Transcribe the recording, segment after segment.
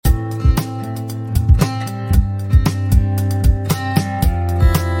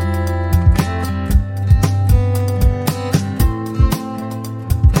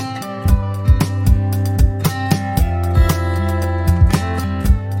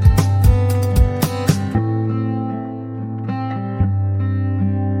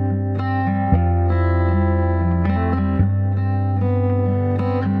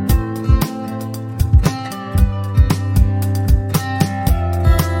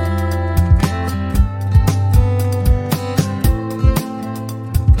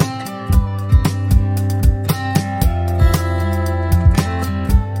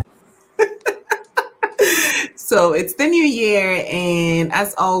it's the new year, and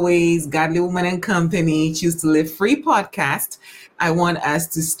as always, Godly Woman and Company Choose to Live Free podcast. I want us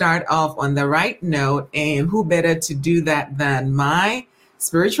to start off on the right note, and who better to do that than my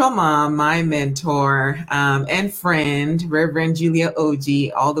spiritual mom, my mentor, and friend, Reverend Julia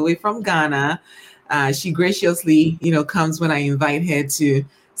Oji, all the way from Ghana. She graciously, comes when I invite her to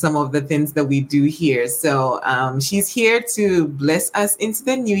some of the things that we do here. So she's here to bless us into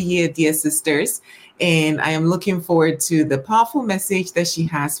the new year, dear sisters. And I am looking forward to the powerful message that she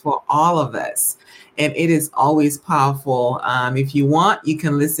has for all of us. And it is always powerful. If you want, you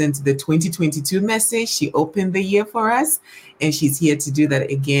can listen to the 2022 message. She opened the year for us, and she's here to do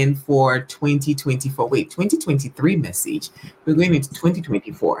that again for 2024. Wait, 2023 message. We're going into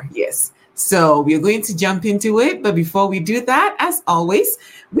 2024. Yes. So we're going to jump into it. But before we do that, as always,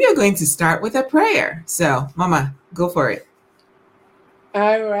 we are going to start with a prayer. So, Mama, go for it.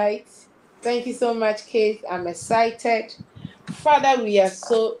 All right. Thank you so much, Kate. I'm excited. Father, we are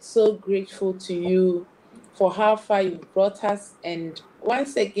so grateful to you for how far you've brought us. And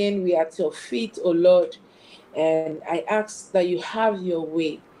once again, we are at your feet, O Lord. And I ask that you have your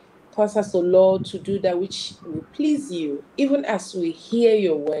way. Cause us, O Lord, to do that which will please you, even as we hear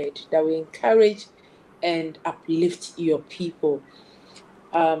your word, that we encourage and uplift your people.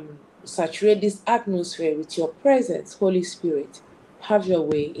 Saturate this atmosphere with your presence, Holy Spirit. Have your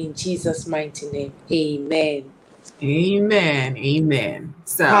way in Jesus' mighty name. Amen. Amen. Amen.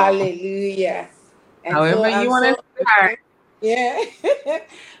 So, hallelujah. And however you want to start. Yeah.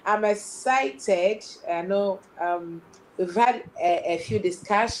 I'm excited. I know we've had a few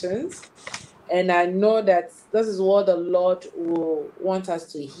discussions, and I know that this is what the Lord will want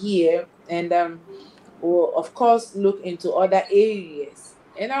us to hear. And we'll, of course, look into other areas.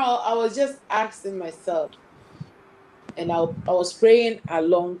 And I was just asking myself, and I was praying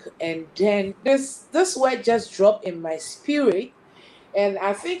along, and then this word just dropped in my spirit, and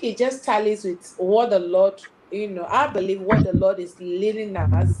I think it just tallies with what the Lord, I believe what the Lord is leading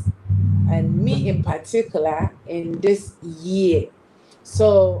us, and me in particular, in this year.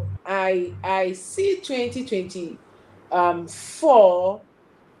 So I see 2024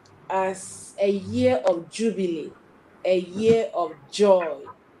 as a year of jubilee, a year of joy,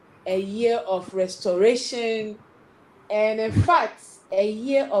 a year of restoration, and in fact, a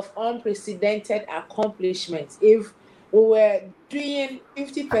year of unprecedented accomplishments. If we were doing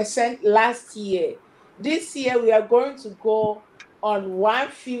 50% last year, this year we are going to go on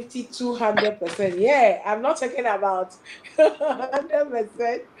 150, 200%. Yeah, I'm not talking about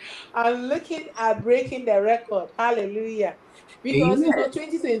 100%. I'm looking at breaking the record. Hallelujah. Because,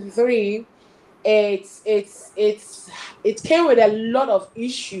 2023, it came with a lot of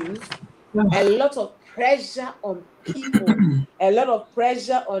issues, a lot of pressure on people, a lot of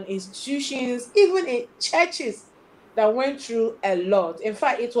pressure on institutions, even in churches that went through a lot. In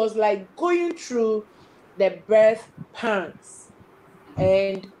fact, it was like going through the birth pangs.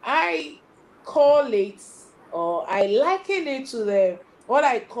 And I call it, or I liken it to what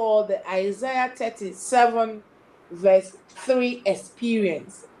I call the Isaiah 37 verse 3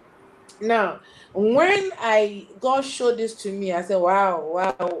 experience. Now, when God showed this to me, I said, wow,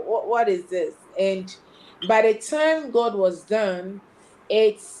 what is this? And by the time God was done,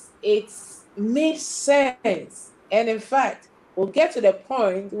 it's made sense. And in fact, we'll get to the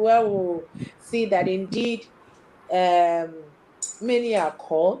point where we'll see that indeed many are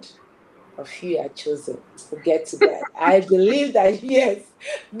called, a few are chosen. We'll get to that. I believe that, yes,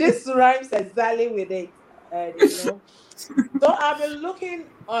 this rhymes exactly with it. So I've been looking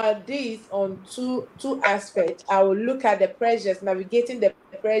at this on two aspects. I will look at the pressures, navigating the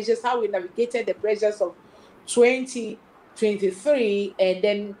pressures, how we navigated the pressures of 2023, and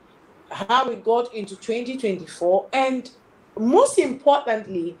then how we got into 2024, and most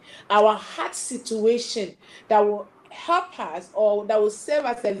importantly, our heart situation that will help us, or that will serve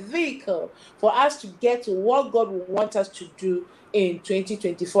as a vehicle for us to get to what God will want us to do in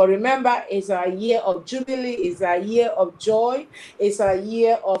 2024. Remember, it's a year of jubilee, it's a year of joy, it's a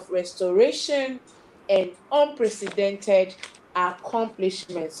year of restoration and unprecedented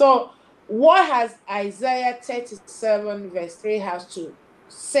accomplishment. So what has Isaiah 37 verse 3 has to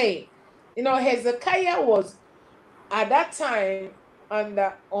say? Hezekiah was at that time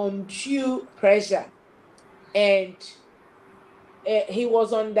under undue pressure, and he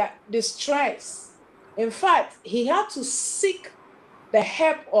was under distress. In fact, he had to seek the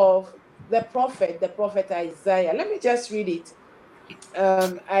help of the prophet Isaiah. Let me just read it.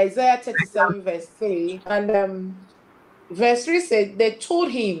 Isaiah 37 verse 3. And verse 3 said, they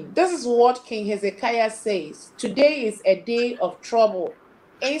told him, this is what King Hezekiah says, today is a day of trouble,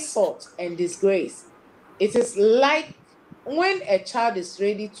 insult, and disgrace. It is like when a child is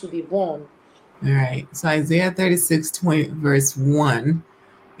ready to be born. All right. So Isaiah 36, verse 1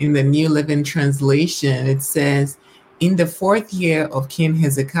 in the New Living Translation, it says, in the 4th year of King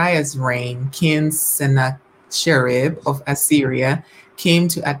Hezekiah's reign, King Sennacherib of Assyria came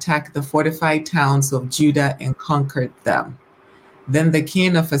to attack the fortified towns of Judah and conquered them. Then the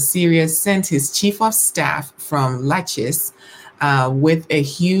king of Assyria sent his chief of staff from Lachish with a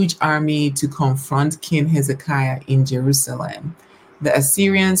huge army to confront King Hezekiah in Jerusalem. The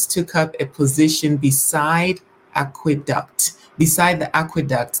Assyrians took up a position beside the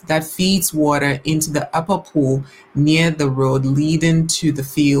aqueduct that feeds water into the upper pool near the road leading to the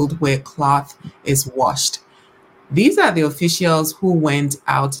field where cloth is washed. These are the officials who went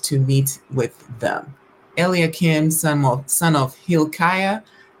out to meet with them: Eliakim, son of Hilkiah,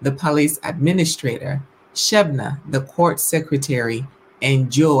 the palace administrator; Shebna, the court secretary; and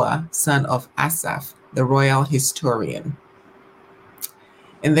Joah, son of Asaph, the royal historian.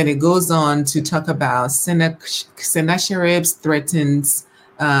 And then it goes on to talk about Sennacherib threatens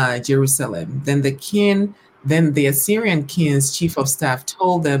Jerusalem. Then the Assyrian king's chief of staff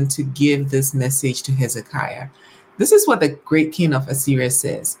told them to give this message to Hezekiah. This is what the great king of Assyria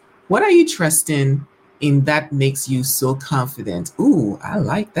says. What are you trusting in that makes you so confident? Ooh, I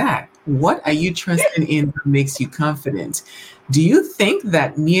like that. What are you trusting in that makes you confident? Do you think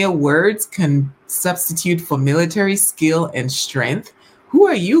that mere words can substitute for military skill and strength? Who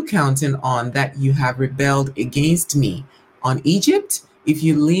are you counting on that you have rebelled against me? On Egypt? If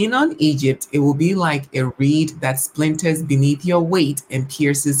you lean on Egypt, it will be like a reed that splinters beneath your weight and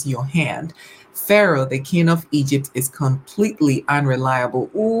pierces your hand. Pharaoh, the king of Egypt, is completely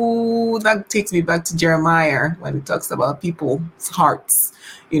unreliable. Ooh, that takes me back to Jeremiah when it talks about people's hearts.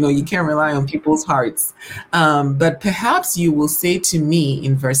 You can't rely on people's hearts. But perhaps you will say to me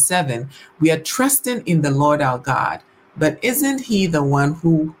in verse 7, we are trusting in the Lord our God. But isn't he the one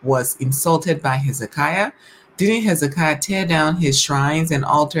who was insulted by Hezekiah? Didn't Hezekiah tear down his shrines and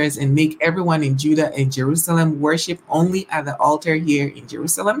altars and make everyone in Judah and Jerusalem worship only at the altar here in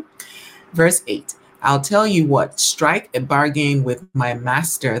Jerusalem? Verse 8, I'll tell you what, strike a bargain with my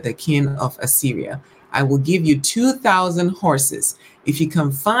master, the king of Assyria. I will give you 2,000 horses if you can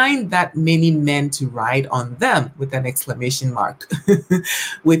find that many men to ride on them, with an exclamation mark.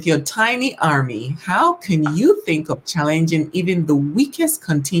 With your tiny army, how can you think of challenging even the weakest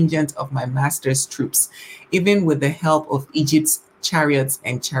contingent of my master's troops, even with the help of Egypt's chariots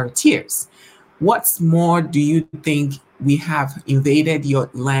and charioteers? What's more, do you think we have invaded your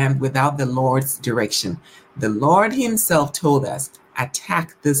land without the Lord's direction? The Lord himself told us,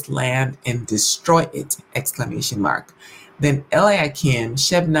 attack this land and destroy it! Exclamation mark. Then Eliakim,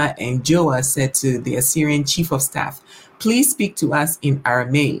 Shebna, and Joah said to the Assyrian chief of staff, please speak to us in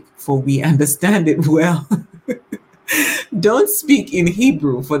Aramaic, for we understand it well. Don't speak in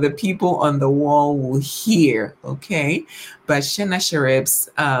Hebrew, for the people on the wall will hear, okay? But Sennacherib's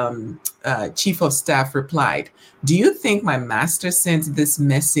chief of staff replied, do you think my master sent this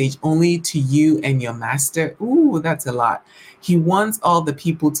message only to you and your master? Ooh, that's a lot. He wants all the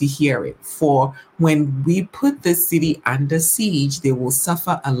people to hear it. For when we put this city under siege, they will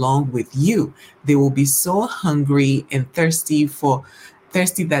suffer along with you. They will be so hungry and thirsty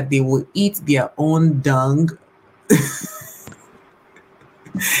that they will eat their own dung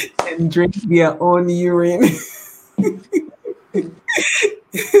and drink their own urine.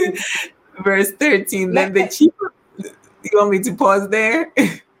 Verse 13, then the chief, you want me to pause there?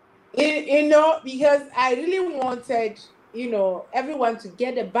 Because I really wanted, everyone to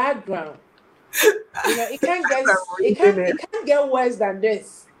get the background. It can't get worse than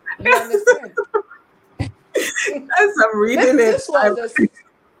this. You understand? As I'm reading this was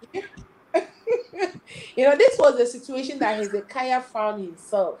the situation that Hezekiah found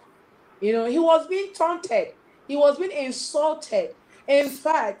himself. He was being taunted. He was being insulted. In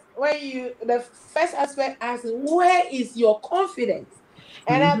fact, the first aspect asks, where is your confidence?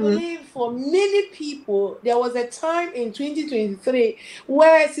 And I believe for many people, there was a time in 2023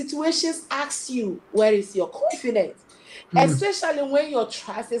 where situations ask you, where is your confidence? Especially when your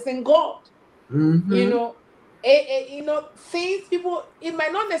trust is in God. Things people, it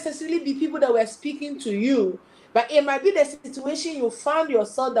might not necessarily be people that were speaking to you, but it might be the situation you found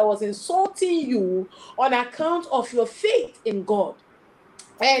yourself that was insulting you on account of your faith in God.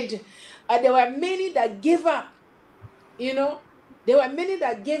 And there were many that gave up. There were many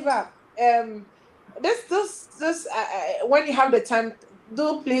that gave up. When you have the time,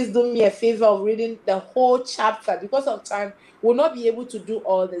 please do me a favor of reading the whole chapter. Because of time, we'll not be able to do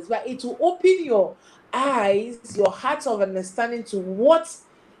all this, but it will open your eyes, your heart of understanding to what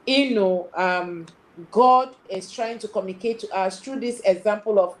God is trying to communicate to us through this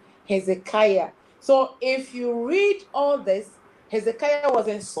example of Hezekiah. So if you read all this, Hezekiah was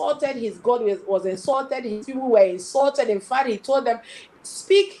insulted, his God was insulted, his people were insulted. In fact, he told them,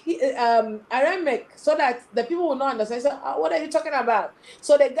 speak Aramaic so that the people will not understand. So, what are you talking about?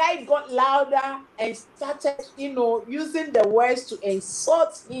 So the guy got louder and started, using the words to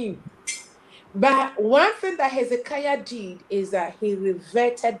insult him. But one thing that Hezekiah did is that he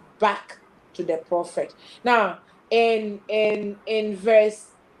reverted back to the prophet. Now, in verse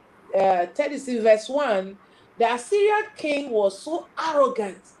 36, verse 1, the Assyrian king was so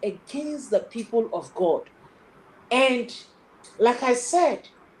arrogant against the people of God. And like I said,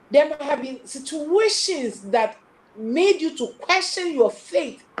 there might have been situations that made you to question your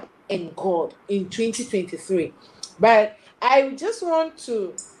faith in God in 2023. But I just want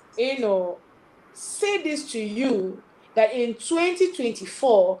to, say this to you, that in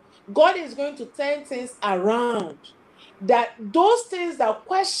 2024, God is going to turn things around. That those things that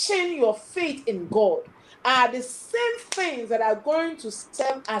question your faith in God are the same things that are going to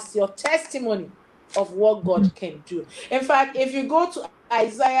serve as your testimony of what God can do. In fact, if you go to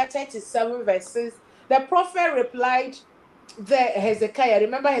Isaiah 37 verses, the prophet replied Hezekiah.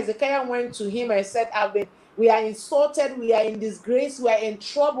 Remember, Hezekiah went to him and said, we are insulted, we are in disgrace, we are in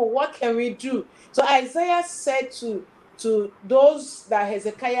trouble. What can we do? So Isaiah said to those that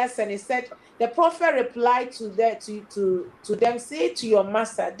Hezekiah sent, he said, the prophet replied to them, say to your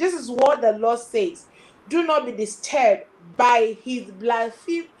master, this is what the Lord says. Do not be disturbed by his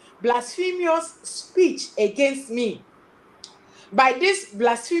blasphemous speech against me. By this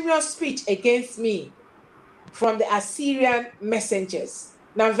blasphemous speech against me from the Assyrian messengers.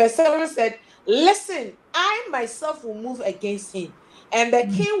 Now, verse 7 said, listen, I myself will move against him, and the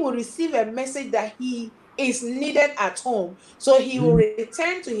king will receive a message that he is needed at home. So he will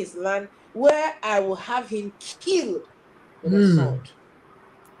return to his land, where I will have him killed with a sword.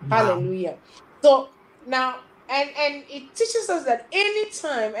 Wow. Hallelujah. So now, and it teaches us that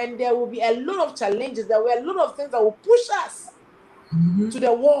anytime, and there will be a lot of challenges, there were a lot of things that will push us to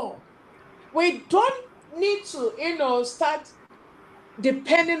the wall. We don't need to, start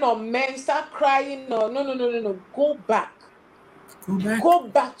depending on men, start crying. No. Go back. Go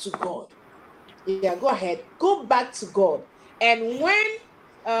back to God. Yeah, go ahead. Go back to God. And when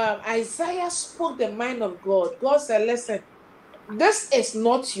Isaiah spoke the mind of God, God said, listen, this is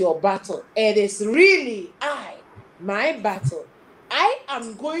not your battle. It is really my battle. I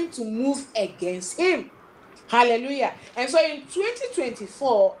am going to move against him. Hallelujah. And so in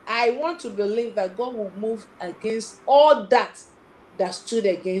 2024, I want to believe that God will move against all that stood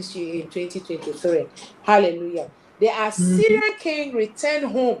against you in 2023. Hallelujah. The Assyrian king returned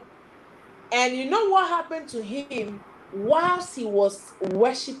home. And you know what happened to him whilst he was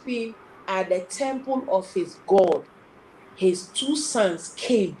worshiping at the temple of his God? His two sons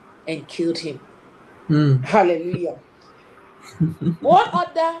came and killed him. Hallelujah. What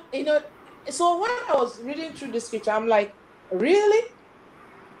other, so when I was reading through the scripture, I'm like, really?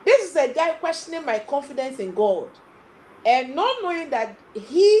 This is a guy questioning my confidence in God and not knowing that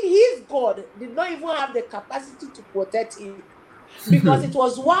his God did not even have the capacity to protect him, because it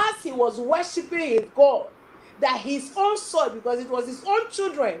was whilst he was worshiping his God that his own son, because it was his own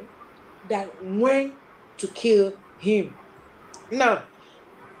children that went to kill him. Now,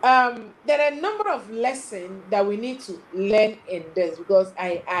 there are a number of lessons that we need to learn in this, because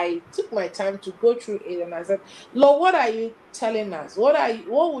I took my time to go through it, and I said, Lord, what are you telling us? What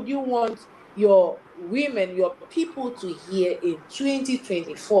would you want your women, your people to hear in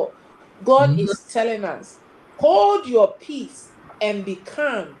 2024? God is telling us, hold your peace and be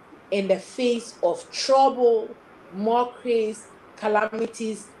calm in the face of trouble, mockeries,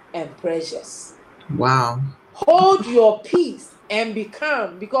 calamities, and pressures. Wow. Hold your peace and be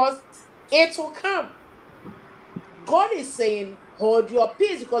calm, because it will come. God is saying, hold your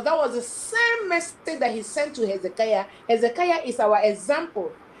peace, because that was the same message that he sent to Hezekiah. Hezekiah is our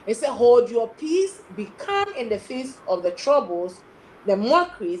example. He said, hold your peace, be calm in the face of the troubles, the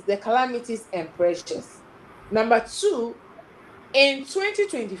mockeries, the calamities, and pressures. Number 2, in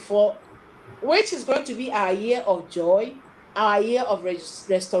 2024, which is going to be our year of joy, our year of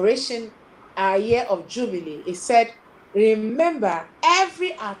restoration, our year of jubilee, it said, remember,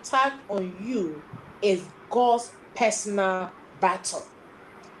 every attack on you is God's personal battle.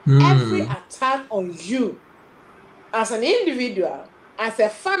 Every attack on you as an individual, as a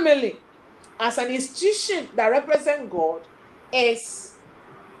family, as an institution that represents God, is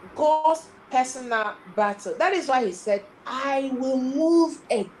God's personal battle. That is why he said, I will move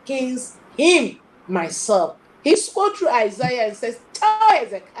against him myself. He spoke through Isaiah and says, tell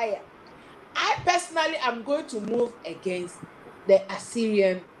Hezekiah, I personally am going to move against the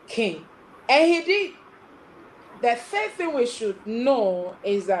Assyrian king. And he did. The third thing we should know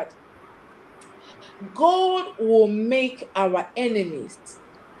is that God will make our enemies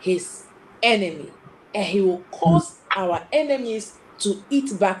his enemy, and he will cause our enemies to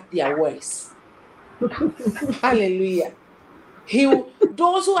eat back their words. Hallelujah.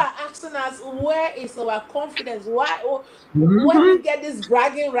 Those who are asking us, where is our confidence? Where do you get this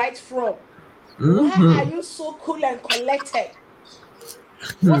bragging right from? Why are you so cool and collected?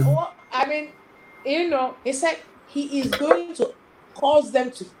 I mean, he said he is going to cause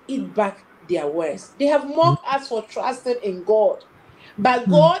them to eat back their words. They have mocked us for trusting in God, but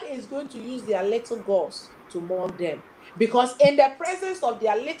God is going to use their little gods to mock them. Because in the presence of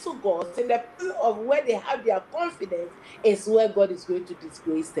their little gods, in the presence of where they have their confidence, is where God is going to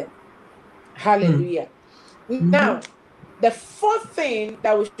disgrace them. Hallelujah. Now, the fourth thing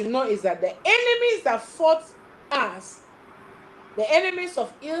that we should know is that the enemies that fought us, the enemies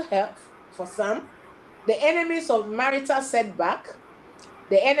of ill health for some, the enemies of marital setback,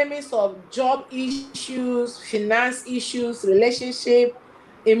 the enemies of job issues, finance issues, relationship,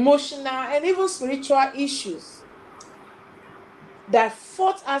 emotional, and even spiritual issues that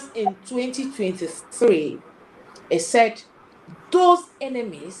fought us in 2023, it said those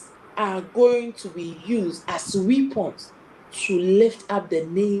enemies are going to be used as weapons to lift up the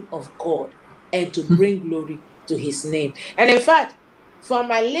name of God and to bring glory to his name. And in fact, from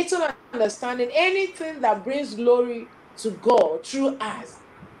my little understanding, anything that brings glory to God through us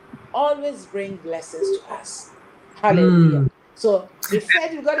always brings blessings to us. Hallelujah. So the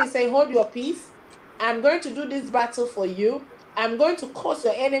third God is saying, hold your peace. I'm going to do this battle for you. I'm going to cause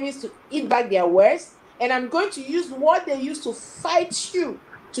your enemies to eat back their words. And I'm going to use what they used to fight you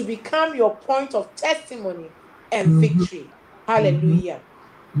to become your point of testimony and victory. Hallelujah.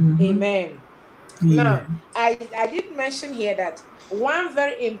 Amen. Now, I did mention here that one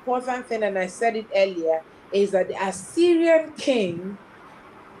very important thing, and I said it earlier, is that the Assyrian king,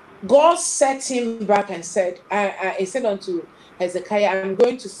 God set him back and said, I said unto Hezekiah, I'm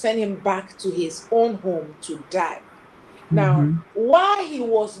going to send him back to his own home to die. Now, while he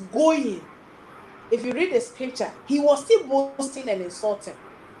was going, if you read the scripture, he was still boasting and insulting.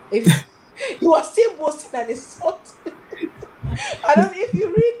 He was still boasting and insulting. I don't know if you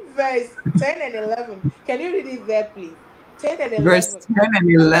read verse 10 and 11. Can you read it there, please? 10 and 11. Verse 10 and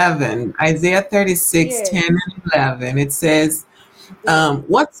 11, Isaiah 36, 10 and 11, it says,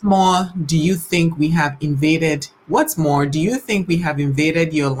 what's more, do you think we have invaded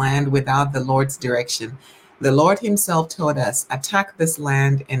your land without the Lord's direction? The Lord himself told us, attack this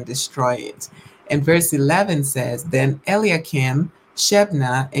land and destroy it. And verse 11 says, then Eliakim,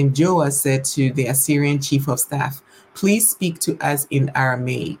 Shebna, and Joah said to the Assyrian chief of staff, please speak to us in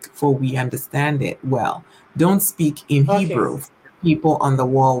Aramaic, for we understand it well. Don't speak in Hebrew. People on the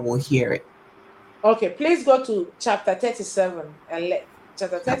wall will hear it. Okay, please go to chapter 37 and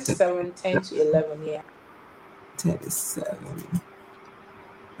chapter 37, 10 to 11 here. 37.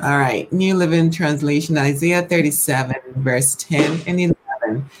 All right, New Living Translation, Isaiah 37, verse 10 and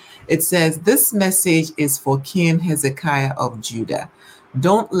 11. It says, this message is for King Hezekiah of Judah.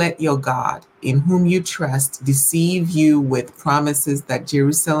 Don't let your God, in whom you trust, deceive you with promises that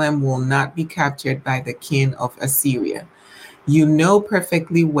Jerusalem will not be captured by the king of Assyria. You know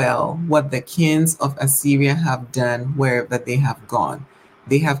perfectly well what the kings of Assyria have done wherever they have gone.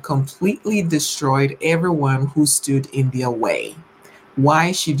 They have completely destroyed everyone who stood in their way.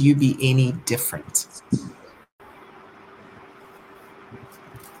 Why should you be any different?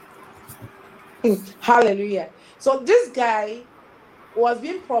 Hallelujah. So this guy was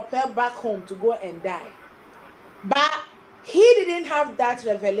being propelled back home to go and die. But he didn't have that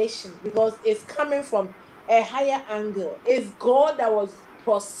revelation because it's coming from a higher angle. It's God that was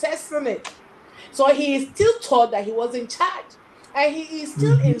processing it. So he is still thought that he was in charge. And he is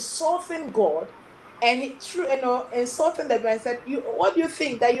still insulting God. And he insulting the man, said, what do you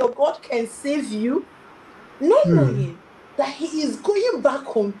think? That your God can save you? Not knowing that he is going back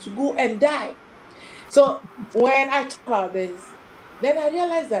home to go and die. So when I talk about this, then I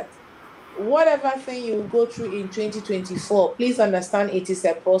realized that whatever thing you go through in 2024, please understand it is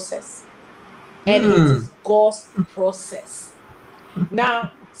a process. And it is God's process.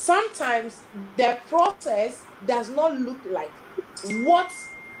 Now, sometimes the process does not look like what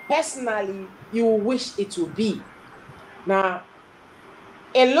personally you wish it to be. Now,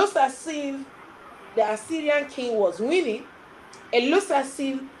 it looks as if the Assyrian king was winning. It looks as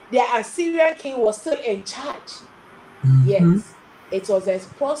if the Assyrian king was still in charge. Yes, it was a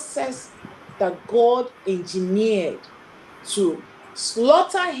process that God engineered to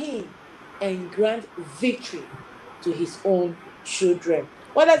slaughter him and grant victory to his own children.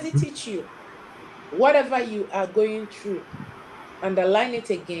 What does it teach you? Whatever you are going through, underline it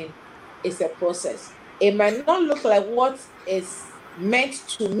again, it's a process. It might not look like what is meant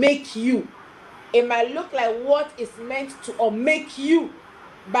to make you. It might look like what is meant to make you,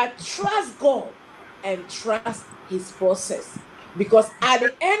 but trust God and trust his process. Because at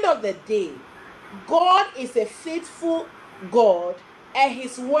the end of the day, God is a faithful God and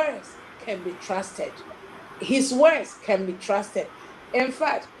his words can be trusted. His words can be trusted. In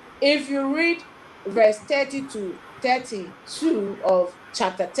fact, if you read verse 30 to 32 of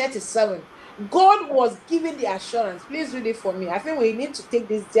chapter 37, God was giving the assurance. Please read it for me. I think we need to take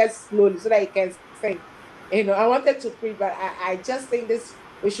this just slowly so that you can think. I wanted to preach, but I just think this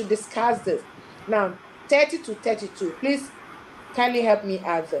we should discuss this. Now, 30 to 32. Please kindly help me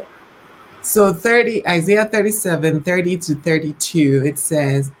out there. So Isaiah 37, 30 to 32, it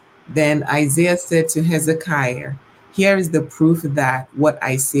says, Then Isaiah said to Hezekiah, Here is the proof that what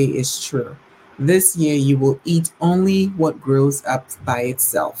I say is true. This year you will eat only what grows up by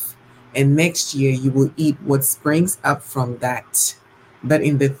itself, and next year you will eat what springs up from that. But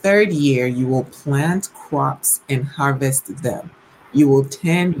in the third year you will plant crops and harvest them. You will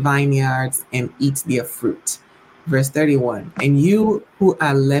tend vineyards and eat their fruit. Verse 31, And you who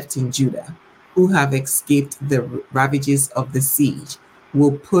are left in Judah, who have escaped the ravages of the siege,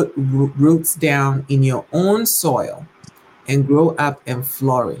 will put roots down in your own soil and grow up and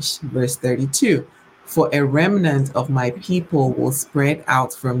flourish. Verse 32, For a remnant of my people will spread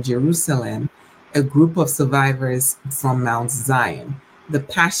out from Jerusalem, a group of survivors from Mount Zion. The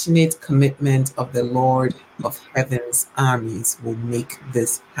passionate commitment of the Lord of heaven's armies will make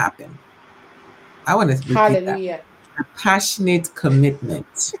this happen. I want to repeat that. Hallelujah. The passionate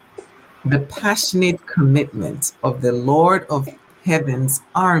commitment. The passionate commitment of the Lord of heaven's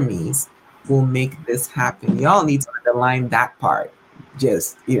armies will make this happen. Y'all need to underline that part.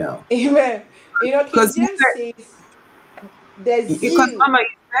 Just, Amen. King because James says the zeal. Mama, you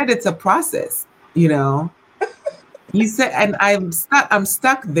said it's a process, You said, and I'm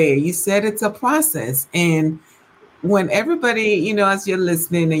stuck there. You said it's a process. And when everybody, as you're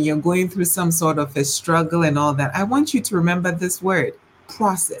listening and you're going through some sort of a struggle and all that, I want you to remember this word,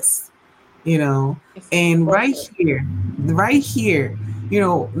 process. And right here, the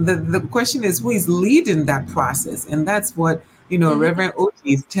question is, who is leading that process? And that's what Reverend Ochi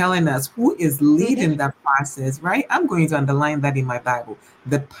is telling us, who is leading that process, right? I'm going to underline that in my Bible.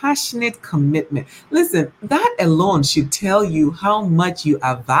 The passionate commitment. Listen, that alone should tell you how much you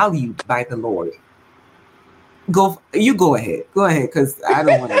are valued by the Lord. Go ahead, because I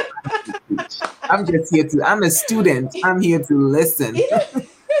don't want to teach. I'm just here I'm a student. I'm here to listen.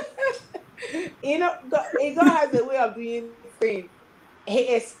 God has a way of doing things. He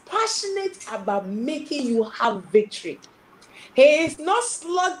is passionate about making you have victory. He is not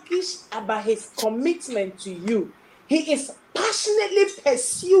sluggish about his commitment to you. He is passionately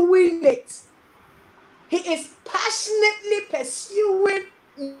pursuing it. He is passionately pursuing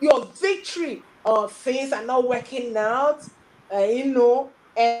your victory. Things are not working out, and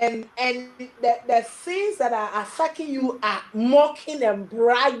the things that are attacking you are mocking and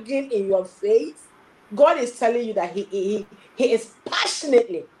bragging in your face. God is telling you that he is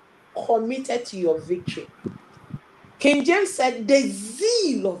passionately committed to your victory. King James said, the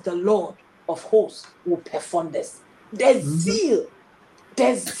zeal of the Lord of hosts will perform this. The zeal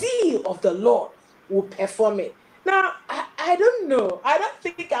of the Lord will perform it. Now, I don't know. I don't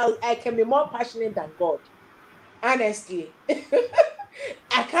think I can be more passionate than God. Honestly.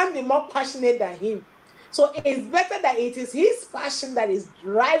 I can't be more passionate than him. So it's better that it is his passion that is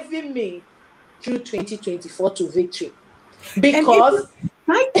driving me through 2024 to victory. Because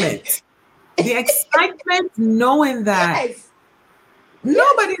the excitement knowing that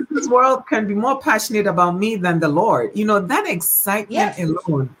nobody in this world can be more passionate about me than the Lord. That excitement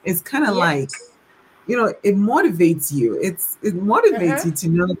alone is kind of like, it motivates you. It motivates you to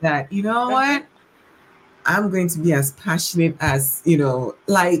know that, what? I'm going to be as passionate as,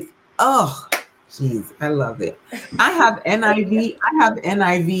 oh, jeez, I love it. I have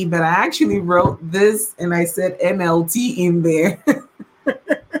NIV, but I actually wrote this and I said NLT in there.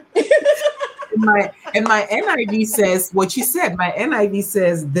 and my NIV says what you said. My NIV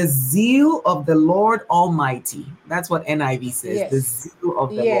says the zeal of the Lord Almighty. That's what NIV says. Yes. The zeal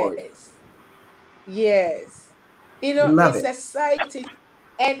of the Lord. Yes. Love it's exciting.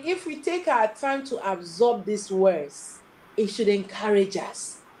 And if we take our time to absorb these words, it should encourage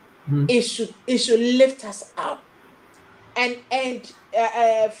us. It should lift us up. And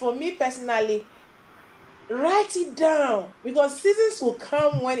for me personally, Write it down, because seasons will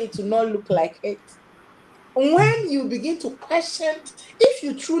come when it will not look like it. When you begin to question if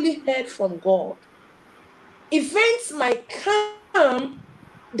you truly heard from God, events might come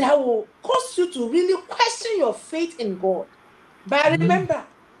that will cause you to really question your faith in God. But remember,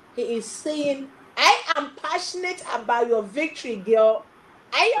 he is saying, I am passionate about your victory, girl.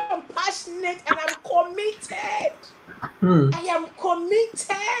 I am passionate and I'm committed. I am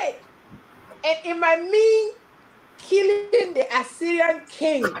committed. And it might mean killing the Assyrian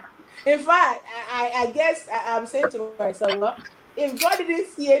king. In fact, I guess I'm saying to myself, well, if God didn't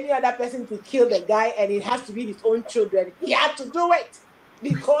see any other person to kill the guy and it has to be his own children, he had to do it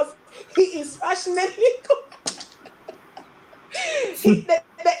because he is passionately.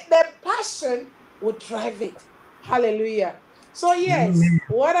 The passion would drive it. Hallelujah. So, yes,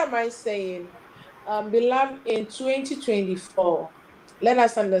 what am I saying? Beloved, in 2024, let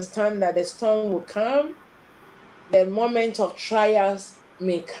us understand that the storm will come, the moment of trials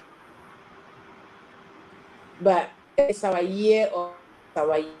may come, but it's our year of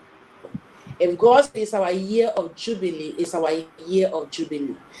our year. If God said it's our year of jubilee, it's our year of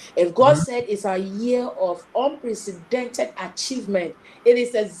jubilee. If God said it's our year of unprecedented achievement, it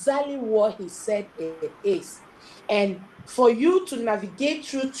is exactly what he said it is. And for you to navigate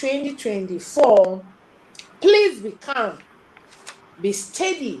through 2024, please be calm, be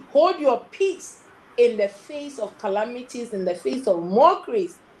steady, hold your peace in the face of calamities, in the face of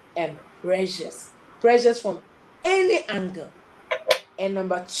mockeries and pressures from any angle. And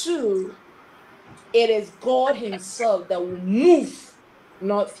number two, it is God himself that will move,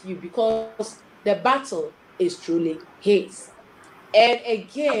 not you, because the battle is truly his. And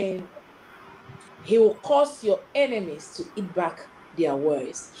again, he will cause your enemies to eat back their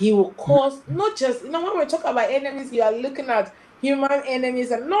words. He will cause, not just, when we talk about enemies, you are looking at human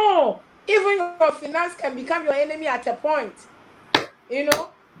enemies, and no, even your finance can become your enemy at a point.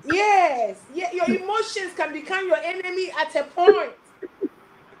 Yes, your emotions can become your enemy at a point.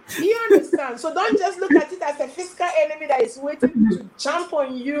 Do you understand? So don't just look at it as a physical enemy that is waiting to jump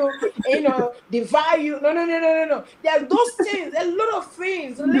on you, devour you. No. There are those things, a lot of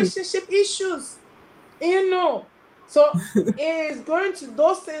things, relationship issues, So it is going to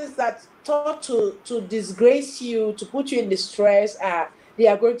those things that thought to disgrace you, to put you in distress, they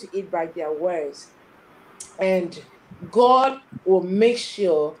are going to eat back their words. And God will make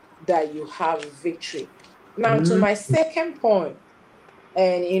sure that you have victory. Now, to my second point,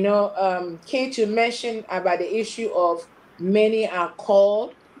 and Kate, you mentioned about the issue of many are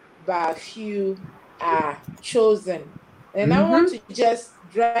called, but few are chosen. And I want to just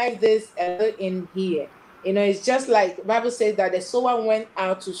drag this a little in here. It's just like the Bible says that the sower went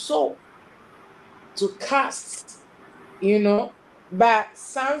out to sow, to cast, but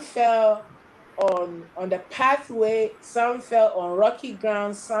some fell on the pathway, some fell on rocky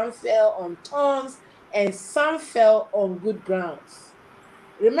ground, some fell on thorns, and some fell on good grounds.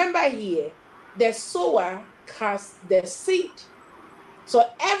 Remember here, the sower cast the seed. So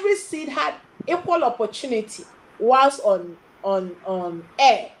every seed had equal opportunity whilst on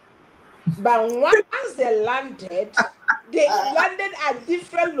air. But once they landed at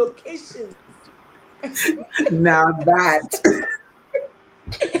different locations. Now that.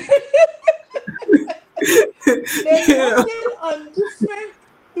 They landed on different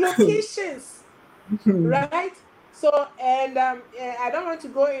locations, right? So, and I don't want to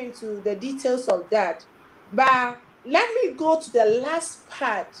go into the details of that, but let me go to the last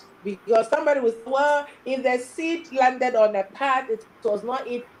part, because somebody was, well, if the seed landed on a path, it was not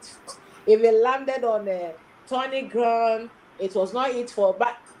it. If it landed on a thorny ground, it was not it for.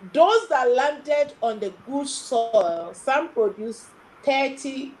 But those that landed on the good soil, some produce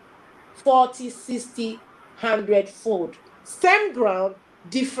 30, 40, 60, 100 fold. Same ground,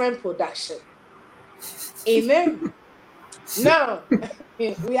 different production. Amen. Now,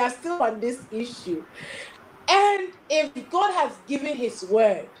 we are still on this issue. And if God has given his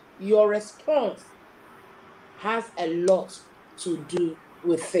word, your response has a lot to do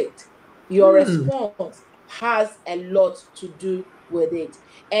with it. Your response has a lot to do with it.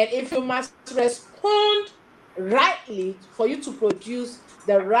 And if you must respond rightly for you to produce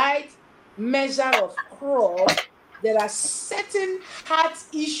the right measure of crop, there are certain heart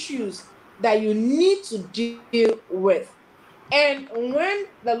issues that you need to deal with. And when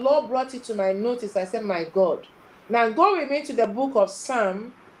the Lord brought it to my notice, I said, my God. Now go with me to the book of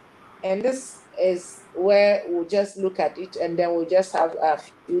Psalm, and this is where we'll just look at it, and then we'll just have a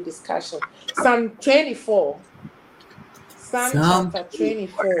few discussions. Psalm 24. Psalm chapter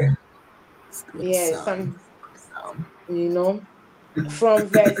 24. Yes, from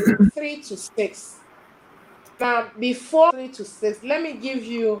verse 3 to 6. Now, before 3 to 6, let me give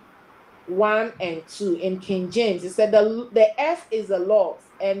you 1 and 2 in King James. It said, the earth is the Lord's,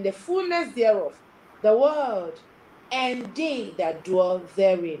 and the fullness thereof, the world, and they that dwell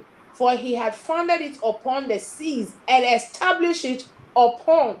therein. For he had founded it upon the seas and established it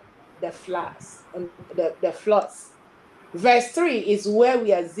upon the floods. The floods. Verse 3 is where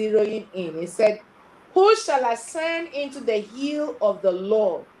we are zeroing in. It said, who shall ascend into the hill of the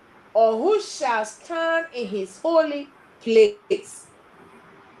Lord, or who shall stand in his holy place?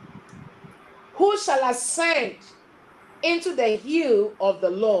 Who shall ascend into the hill of the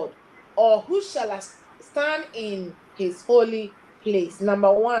Lord, or who shall stand in his holy place?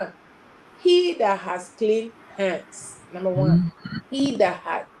 Number 1, he that has clean hands. Number 1, he that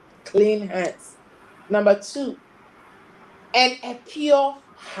has clean hands. Number 2, and a pure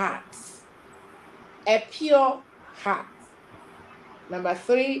heart. A pure heart. Number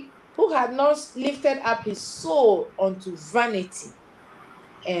 3, who had not lifted up his soul unto vanity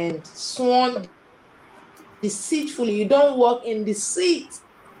and sworn deceitfully. You don't walk in deceit.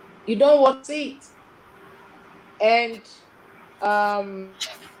 You don't walk deceit. And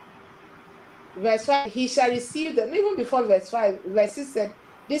verse 5, he shall receive them. Even before verse 5, verse 6 said,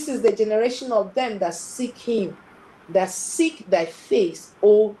 this is the generation of them that seek him, that seek thy face,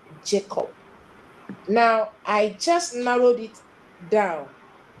 O Jacob. Now, I just narrowed it down.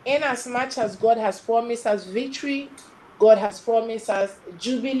 In as much as God has promised us victory, God has promised us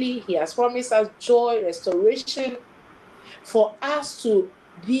jubilee, he has promised us joy, restoration, for us to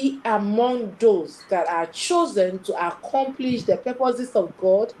be among those that are chosen to accomplish the purposes of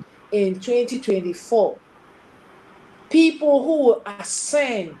God in 2024. People who will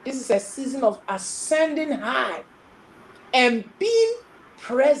ascend. This is a season of ascending high and being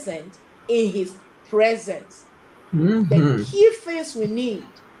present in his presence. The key things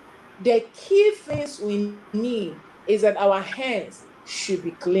we need is that our hands should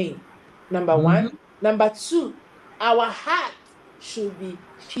be clean. Number 1. Number 2, our heart should be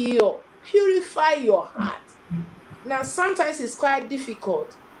pure. Purify your heart. Now, sometimes it's quite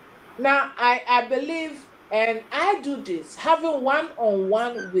difficult. Now, I believe, and I do this, having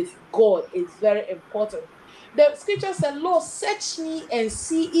one-on-one with God is very important. The scripture said, Lord, search me and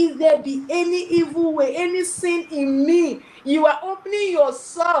see if there be any evil way, any sin in me. You are opening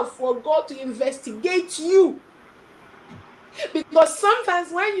yourself for God to investigate you. Because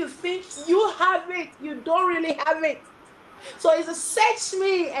sometimes when you think you have it, you don't really have it. So it's a search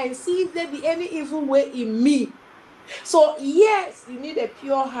me and see if there be any evil way in me. So yes, you need a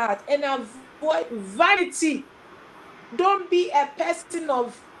pure heart and avoid vanity. Don't be a person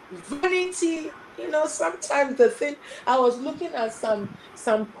of vanity. Sometimes the thing, I was looking at some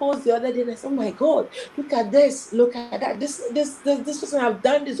posts the other day and I said, oh my God, look at this, look at that. This person have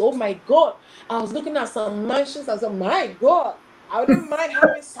done this. Oh my God. I was looking at some mansions. I said, my God, I wouldn't mind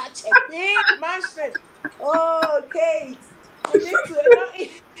having such a big mansion. Oh, Kate, you need to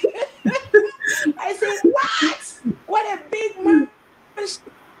I said, what a big mansion.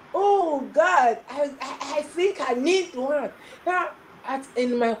 Oh God, I think I need one. Now,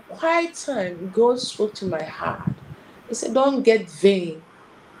 in my quiet time, God spoke to my heart. He said, don't get vain.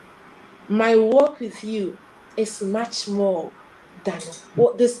 My work with you is much more than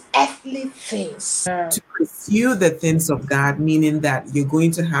what these earthly things. To pursue the things of God, meaning that you're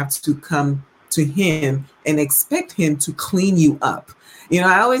going to have to come to him and expect him to clean you up.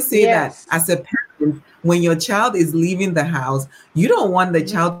 I always say that as a parent, when your child is leaving the house, you don't want the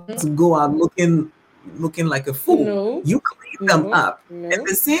child to go out looking like a fool. No. You clean them up. And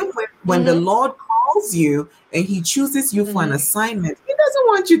the same way when the Lord calls you and he chooses you for an assignment, he doesn't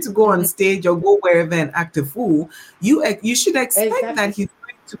want you to go on stage or go wherever and act a fool. You should expect that he's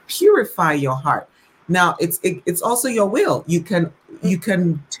going to purify your heart. Now it's also your will. You can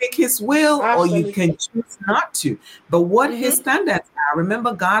take his will or you can choose not to. But what his standards are,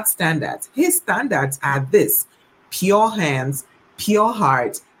 remember God's standards. His standards are this: pure hands, pure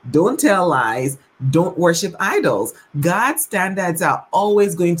heart, don't tell lies, don't worship idols. God's standards are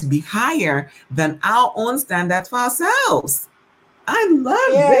always going to be higher than our own standards for ourselves. I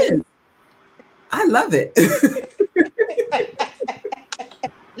love this. I love it.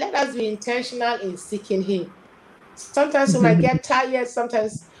 Let us be intentional in seeking him. Sometimes we might get tired.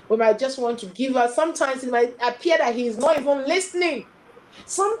 Sometimes we might just want to give up. Sometimes it might appear that he is not even listening.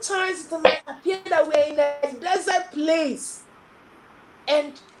 Sometimes it might appear that we're in a desert place.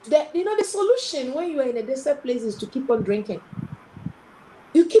 And the solution when you are in a desert place is to keep on drinking.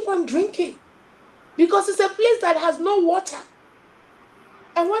 You keep on drinking because it's a place that has no water.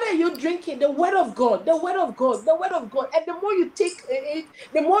 And what are you drinking? The word of God, the word of God, the word of God. And the more you take it,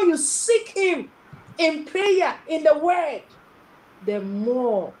 the more you seek him. in prayer, in the word, the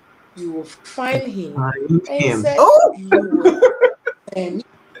more you will find him. Find And he him. said, Oh, you will. And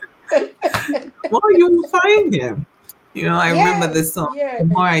well, you will find him. I remember yes, this song. yes, The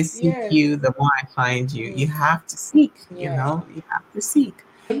more I seek yes, you, the more I find you. You have to seek, yes. you have to seek.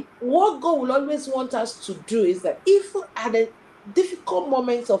 And what God will always want us to do is that if at the difficult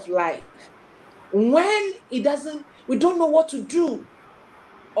moments of life, when we don't know what to do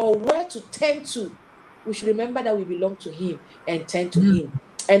or where to turn to, we should remember that we belong to him and turn to Mm, him.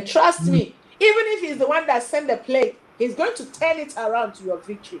 And trust mm. me, even if he's the one that sent the plague, he's going to turn it around to your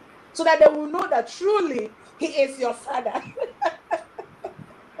victory so that they will know that truly he is your father.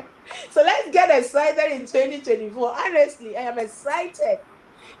 So let's get excited in 2024. Honestly, I am excited.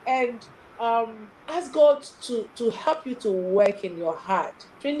 And ask God to help you to work in your heart.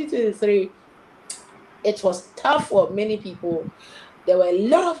 2023, it was tough for many people. There were a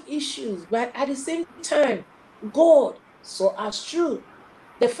lot of issues, but at the same time, God saw us through.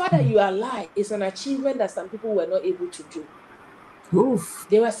 The fact that you are alive is an achievement that some people were not able to do. Oof.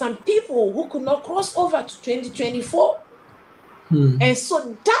 There were some people who could not cross over to 2024. And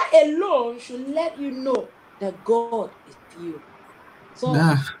so that alone should let you know that God is you. So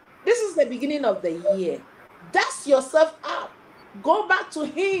Ah, this is the beginning of the year. Dust yourself up. Go back to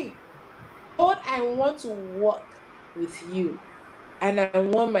him. Lord, I want to walk with you. And I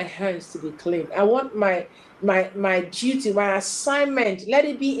want my hands to be clean. I want my duty, my assignment, let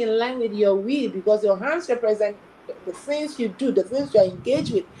it be in line with your will, because your hands represent the things you do, the things you are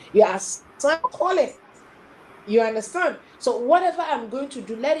engaged with, your assignment calling. You understand? So whatever I'm going to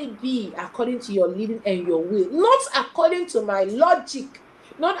do, let it be according to your leading and your will, not according to my logic,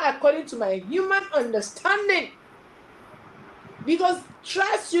 not according to my human understanding. Because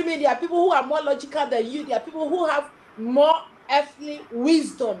trust you me, there are people who are more logical than you. There are people who have more earthly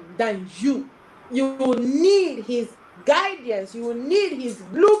wisdom than you. You will need his guidance. You will need his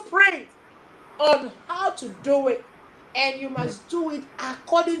blueprint on how to do it. And you must do it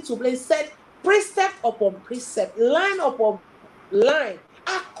according to place, set precept upon precept, line upon line,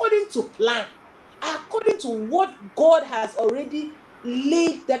 according to plan, according to what God has already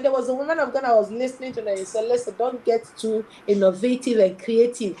laid. That there was a woman of God I was listening to, and he said, listen, don't get too innovative and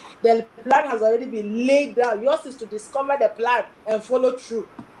creative. The plan has already been laid down. Yours is to discover the plan and follow through.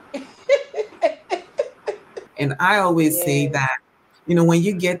 and I always say Yes. that, when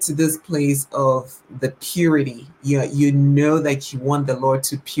you get to this place of the purity, you know that you want the Lord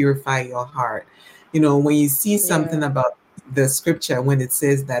to purify your heart. When you see something Yeah. about the scripture, when it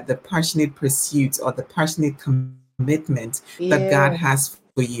says that the passionate pursuits or the passionate commitment that God Yeah. has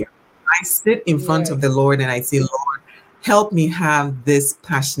for you, I sit in front of the Yes. Lord and I say, Lord, help me have this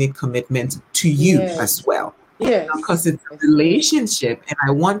passionate commitment to you Yes. as well. Yes. Because it's a relationship, and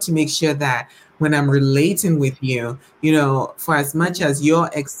I want to make sure that when I'm relating with you, for as much as your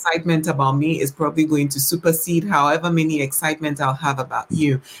excitement about me is probably going to supersede however many excitement I'll have about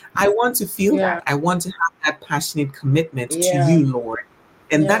you, I want to feel Yeah. that. I want to have that passionate commitment to Yeah. you, Lord.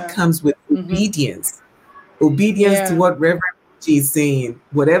 And that Yeah. comes with obedience. Obedience to Yeah. what Reverend G is saying.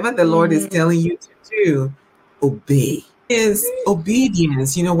 Whatever the Lord is telling you to do, obey. Is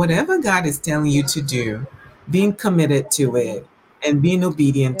obedience, whatever God is telling you to do, being committed to it and being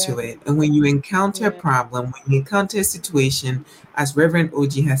obedient Yeah. to it. And when you encounter a Yeah. problem, when you encounter a situation, as Reverend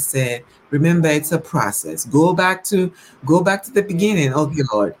Oji has said, remember it's a process. Go back to the Yeah. beginning. Okay,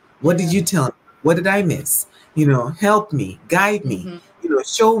 Lord, what did Yeah. you tell me? What did I miss? Help me, guide me,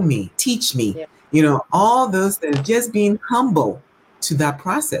 show me, teach me, Yeah. all those things, just being humble to that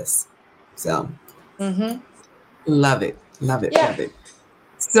process. So love it, love it, Yeah. love it.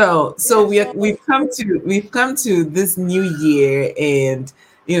 So Yeah. we So we've come to this new year, and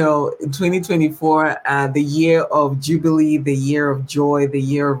 2024, the year of jubilee, the year of joy, the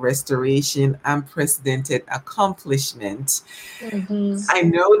year of restoration, unprecedented accomplishment. I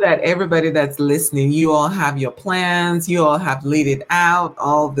know that everybody that's listening, you all have your plans, you all have laid it out,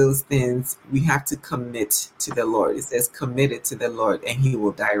 all those things. We have to commit to the Lord. It says committed to the Lord and he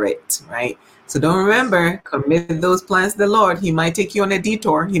will direct, right? So don't remember, commit those plans to the Lord. He might take you on a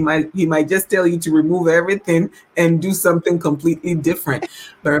detour. He might just tell you to remove everything and do something completely different.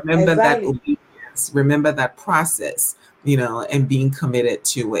 But remember that exactly. obedience, remember that process, and being committed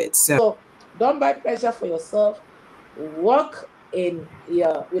to it. So So don't buy pressure for yourself. Walk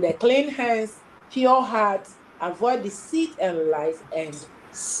with a clean hands, pure heart, avoid deceit and lies, and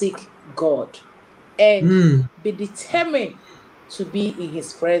seek God. And mm, be determined to be in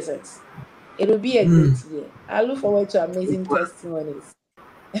his presence. It will be a mm, great year. I look forward to amazing testimonies.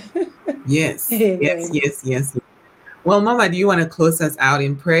 yes, yes, Amen. yes, yes. Well, Mama, do you want to close us out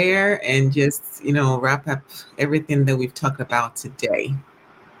in prayer and just, wrap up everything that we've talked about today?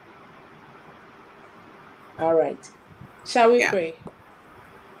 All right. Shall we Yeah. pray?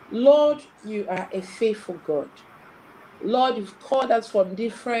 Lord, you are a faithful God. Lord, you've called us from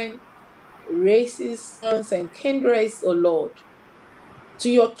different races, sons, and kindreds, oh Lord, to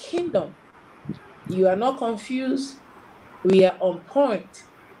your kingdom. You are not confused. We are on point,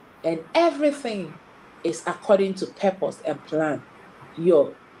 and everything is according to purpose and plan.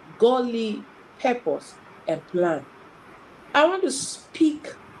 Your godly purpose and plan. I want to speak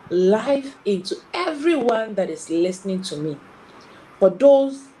life into everyone that is listening to me. For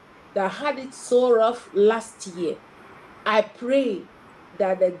those that had it so rough last year, I pray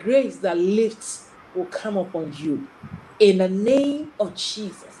that the grace that lifts will come upon you. In the name of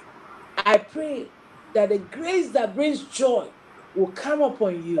Jesus, I pray that the grace that brings joy will come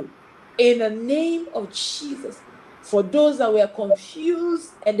upon you. In the name of Jesus, for those that were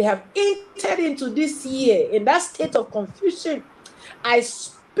confused and they have entered into this year in that state of confusion, I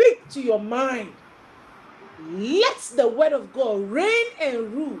speak to your mind. Let the word of God reign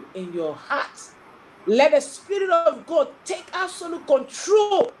and rule in your heart. Let the Spirit of God take absolute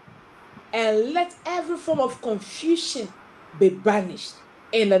control, and let every form of confusion be banished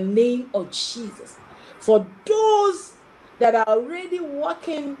in the name of Jesus. For those that are already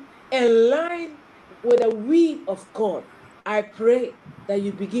walking in line with the will of God, I pray that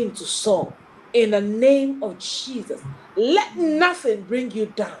you begin to soar in the name of Jesus. Let nothing bring you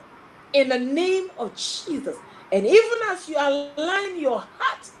down in the name of Jesus. And even as you align your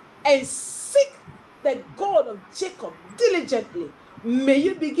heart and seek the God of Jacob diligently, may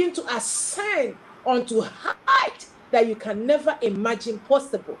you begin to ascend onto height that you can never imagine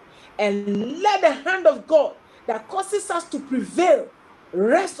possible. And let the hand of God that causes us to prevail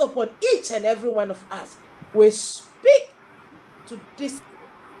rest upon each and every one of us. We speak to this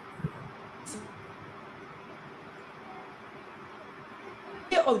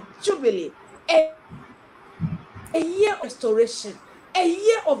year of jubilee, a year of restoration, a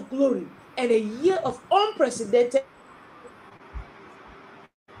year of glory, and a year of unprecedented.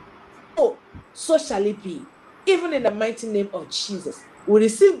 So shall it be, even in the mighty name of Jesus. We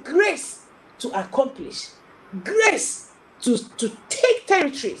receive grace to accomplish, grace to take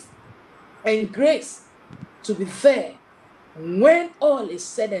territories, and grace to be there when all is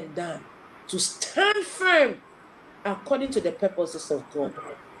said and done, to stand firm according to the purposes of God.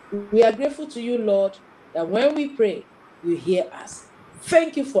 We are grateful to you, Lord, that when we pray, you hear us.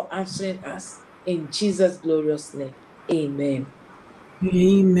 Thank you for answering us. In Jesus' glorious name, amen.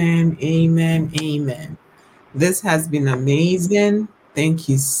 Amen. Amen. Amen. This has been amazing. Thank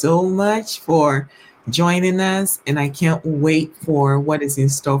you so much for joining us. And I can't wait for what is in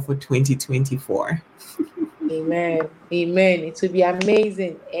store for 2024. Amen. Amen. It will be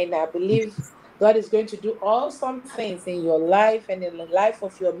amazing. And I believe God is going to do awesome things in your life and in the life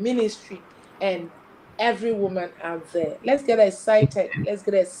of your ministry and every woman out there. Let's get excited. Let's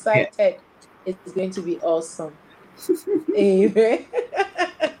get Yeah. excited. It's going to be awesome. Amen.